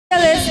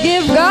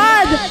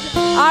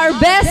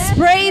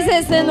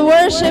praises and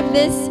worship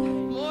this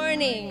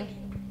morning.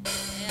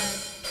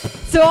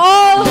 So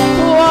all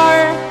who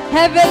are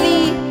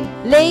heavily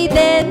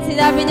laden,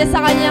 sinabi niya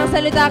sa kanyang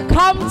salita,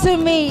 come to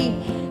me,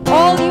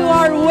 all you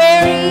are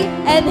weary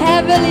and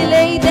heavily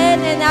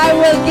laden, and I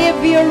will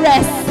give you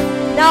rest.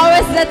 Now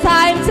is the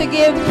time to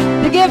give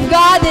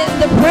God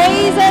the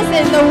praises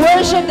and the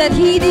worship that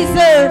He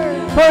deserves,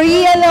 for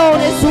He alone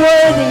is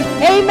worthy.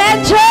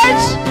 Amen,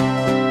 church?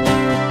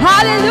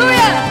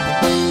 Hallelujah!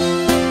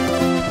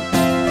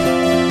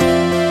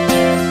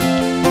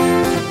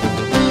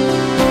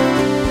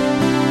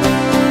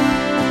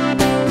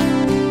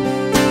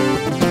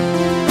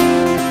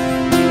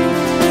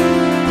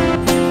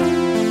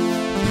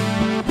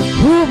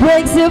 Who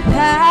breaks the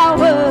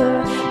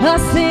power of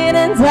sin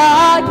and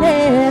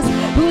darkness,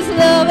 whose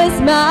love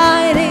is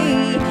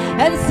mighty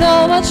and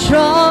so much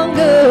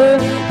stronger,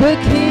 the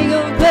King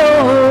of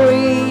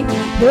glory,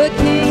 the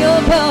King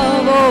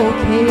above all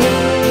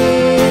kings.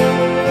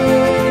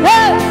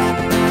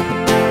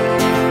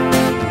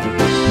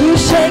 Who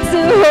shakes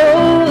the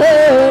whole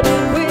earth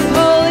with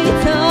holy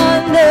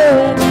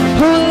thunder,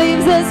 who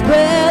leaves us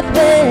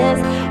breathless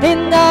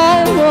in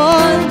our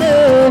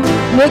wonder,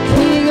 the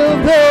King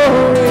of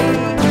glory,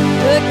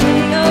 the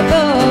King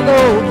above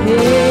all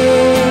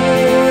kings.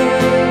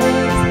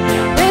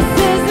 This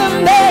is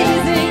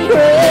amazing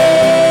grace.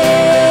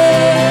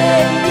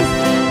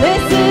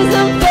 This is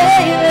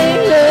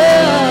unfailing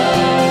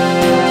love,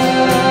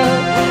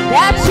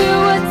 that you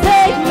would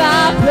take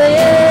my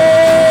place,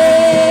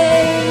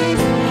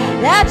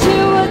 that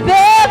you would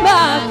bear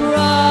my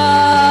cross.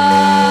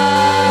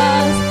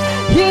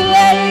 You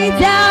laid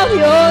down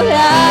your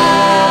life,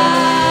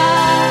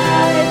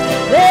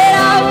 that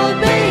I will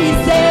be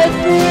set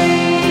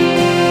free.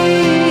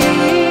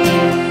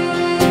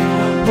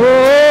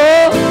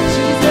 Oh,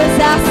 Jesus,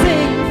 I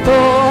sing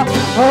for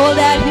all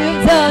that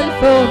you've done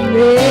for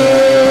me.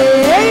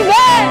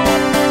 Amen.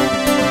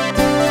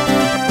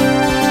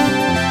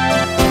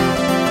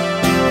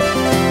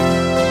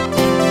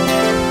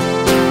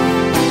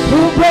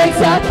 Who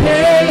breaks our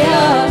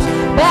chaos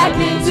back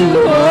into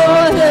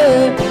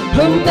order,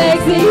 who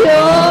makes the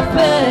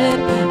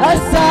orphan a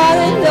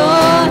silent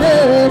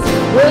daughters,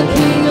 the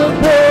King of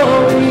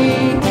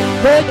glory,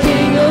 the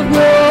King of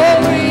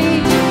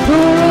glory, who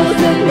rules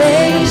the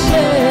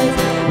nations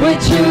with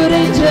truth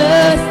and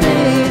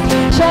justice,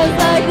 shines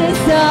like the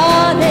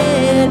sun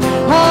in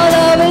all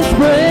of its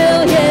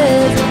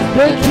brilliance,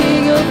 the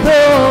King of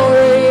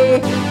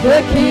glory, the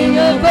King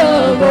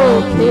above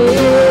all kings.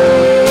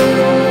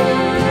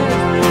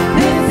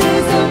 This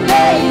is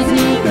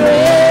amazing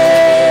grace.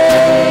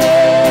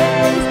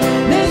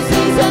 This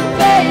is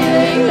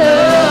unfailing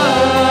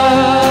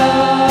love,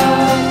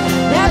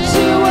 that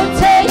you would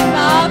take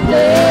my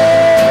place,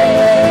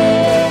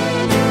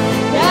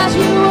 that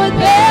you would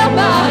bear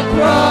my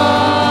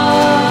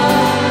cross.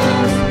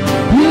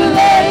 You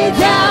laid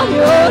down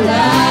your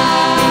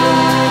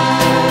life,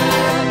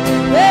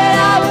 that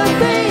I would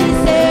be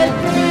set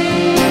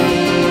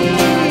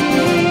free.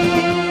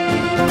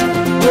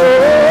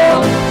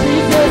 Oh,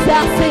 Jesus,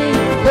 I sing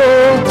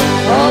for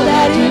all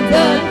that you've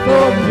done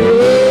for me.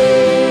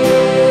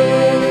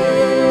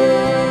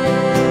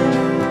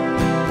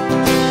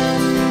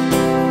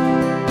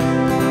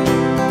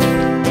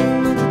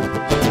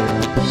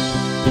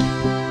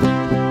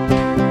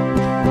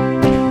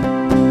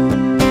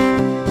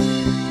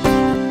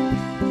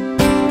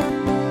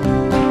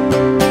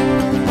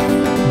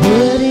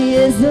 Worthy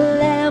is the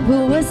Lamb who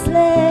was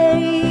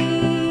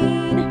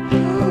slain.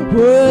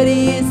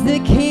 Worthy is the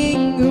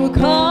King who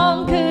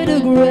conquered the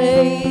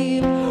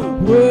grave.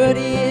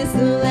 Worthy is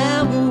the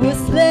Lamb who was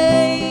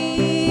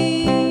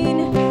slain.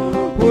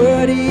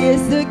 Worthy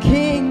is the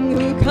King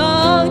who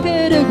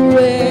conquered the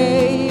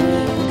grave.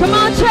 Come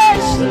on,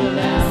 church,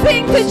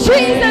 sing to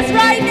Jesus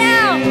right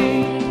now.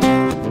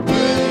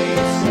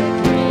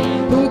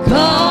 Who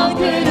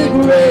conquered the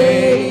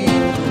grave.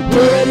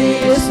 Worthy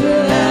is the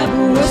Lamb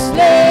who was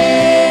slain.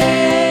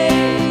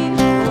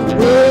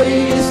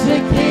 Worthy is the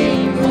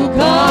King who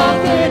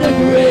conquered the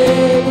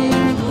grave.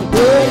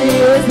 Worthy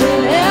is the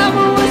Lamb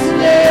who was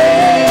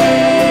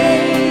slain.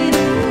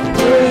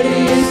 Worthy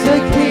is the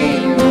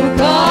King who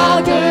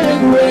conquered the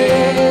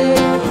grave.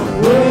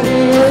 Worthy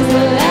is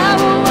the Lamb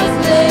who was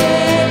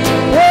slain.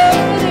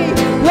 Worthy,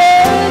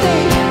 worthy,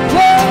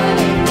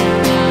 worthy.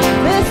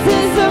 This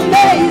is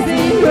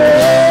amazing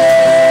grace.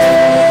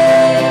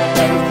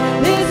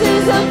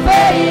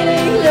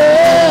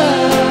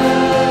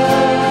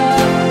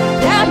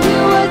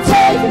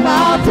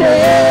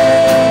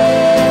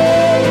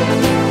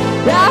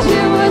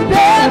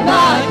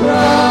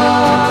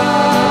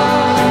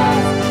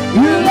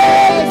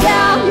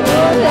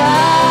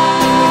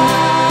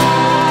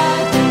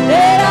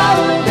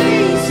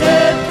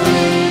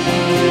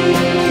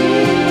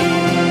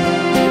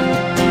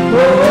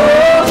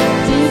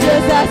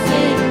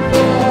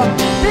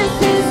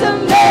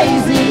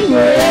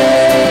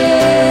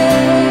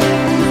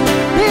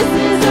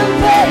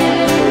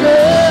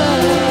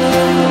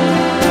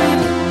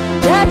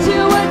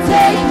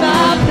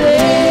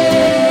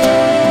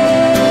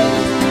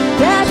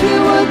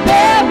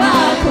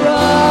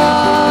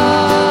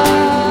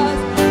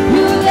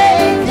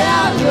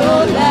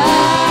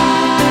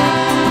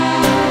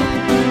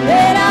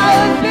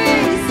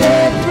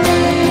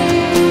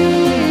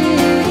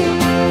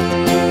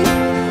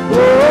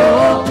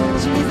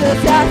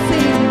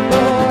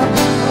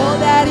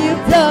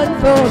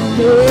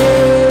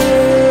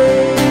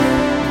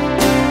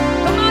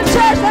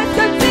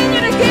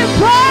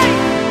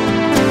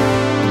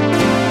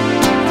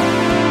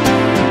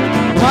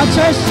 on,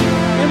 church.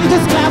 Can we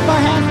just clap our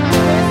hands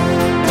like this?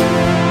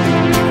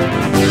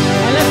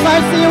 And let's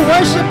start singing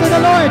worship to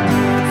the Lord.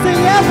 Sing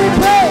every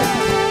praise.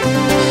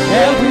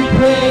 Every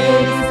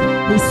praise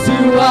is to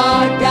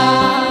our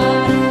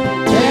God.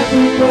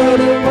 Every word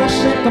of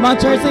worship. Come on,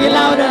 church, sing it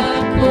louder.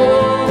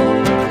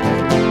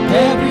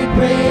 Every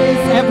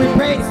praise, every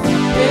praise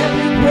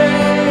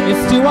is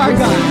to our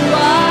God.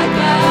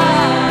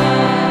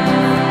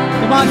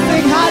 Come on,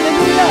 sing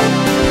hallelujah.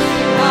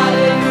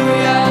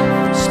 Hallelujah,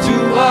 it's to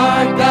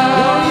our God.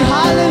 Glory,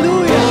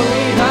 hallelujah.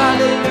 Glory,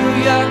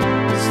 hallelujah,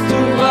 it's to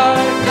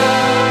our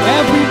God.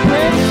 Every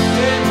praise,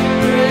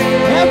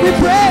 every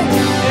praise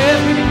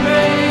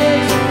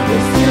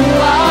is to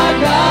our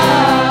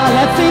God.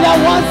 Let's sing that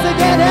once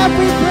again.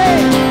 Every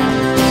praise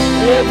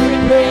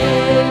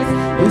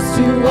is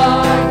to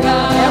our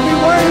God. Every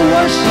word of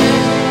worship,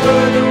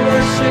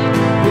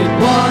 with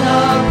one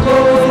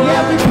accord.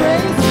 Every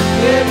praise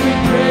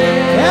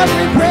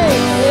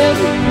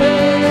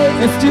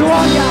is to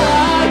our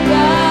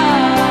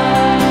God.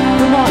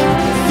 Come on,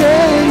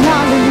 sing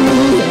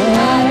hallelujah.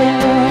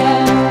 Hallelujah,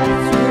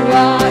 to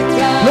our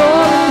God.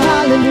 Glory,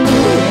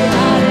 hallelujah.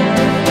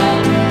 Hallelujah,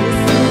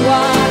 to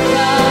our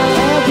God.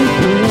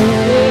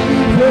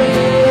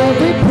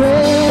 Every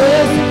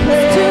praise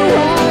to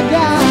our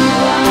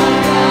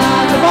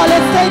God. Come on,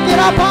 let's take it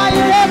up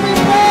higher. Every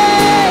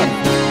praise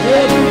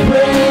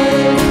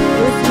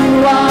is to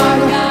our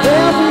God.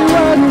 Every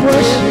word of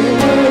worship,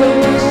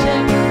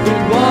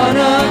 with one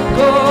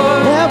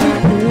accord.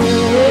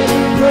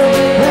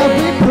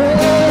 every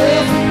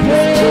praise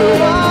is to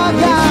our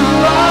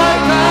God.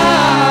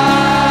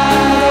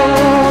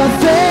 Oh,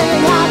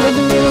 sing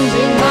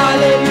hallelujah.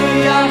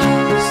 Hallelujah,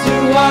 it's to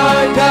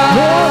our God.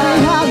 Glory,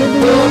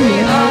 Glory,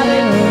 hallelujah.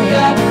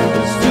 hallelujah,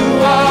 it's to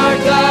our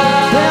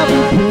God.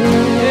 Every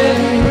praise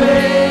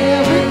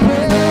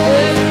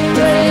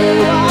to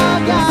our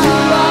God.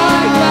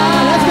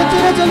 Let's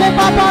continue to lift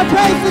up our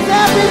praises.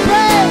 Every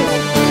praise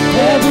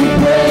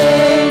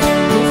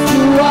is to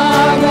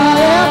our God.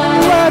 every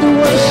word of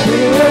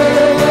worship,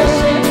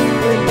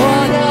 with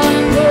one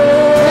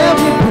accord.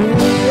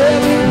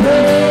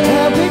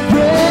 every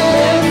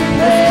praise is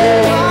to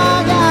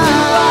our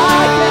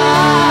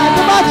God.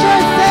 Come on,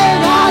 church, sing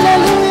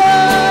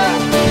hallelujah.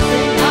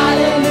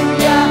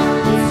 Hallelujah,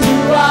 it's to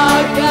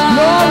our God.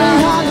 Glory,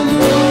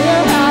 hallelujah.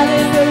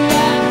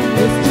 Hallelujah,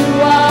 it's to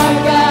our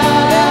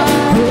God.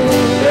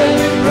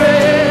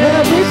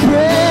 Every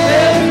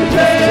praise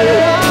to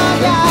our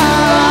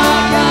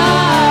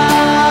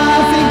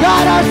God. Sing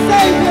God our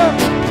Savior.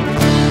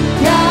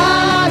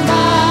 God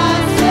my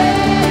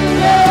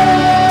Savior,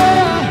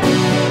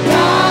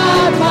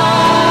 God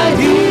my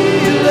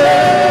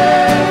healer,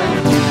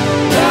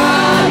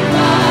 God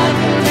my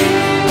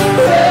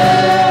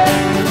deliverer.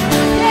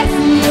 Yes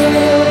He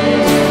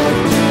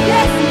is,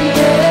 yes He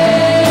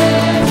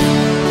is.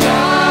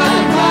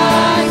 God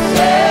my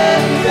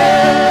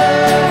Savior,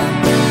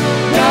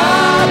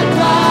 God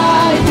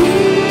my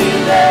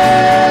healer,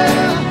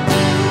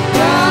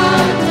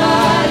 God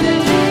my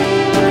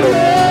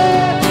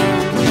deliverer.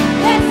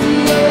 Yes He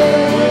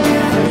is,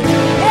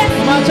 yes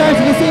Come on, church,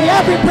 we sing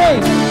every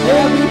praise.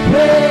 Every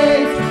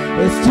praise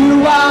is to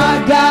our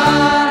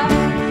God.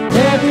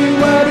 Every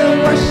word of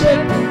worship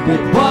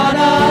with one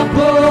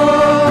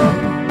accord.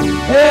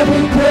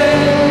 Every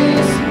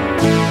praise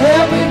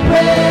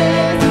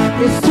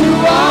is to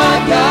our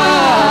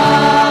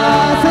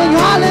God. Sing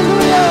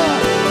hallelujah.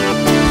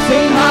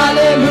 Sing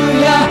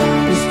hallelujah,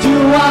 it's to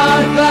our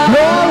God.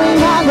 Glory,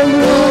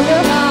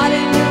 hallelujah.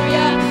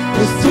 Hallelujah,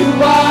 it's to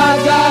our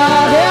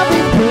God.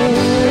 Every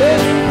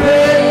praise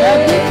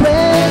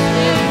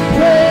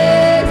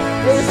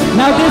is to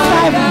Now this our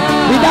time,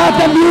 God. without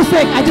the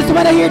music, I just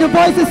want to hear the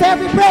voices.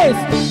 Every praise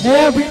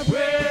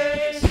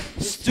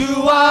is to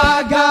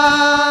our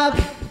God.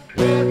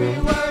 Every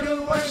word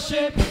of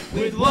worship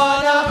with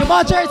one accord. Come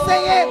on, church,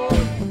 sing it.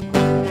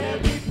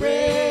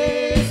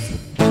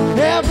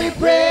 Every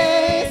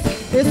praise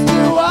is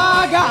to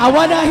our God. I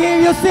want to hear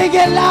you sing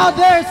it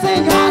louder.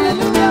 Sing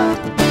hallelujah.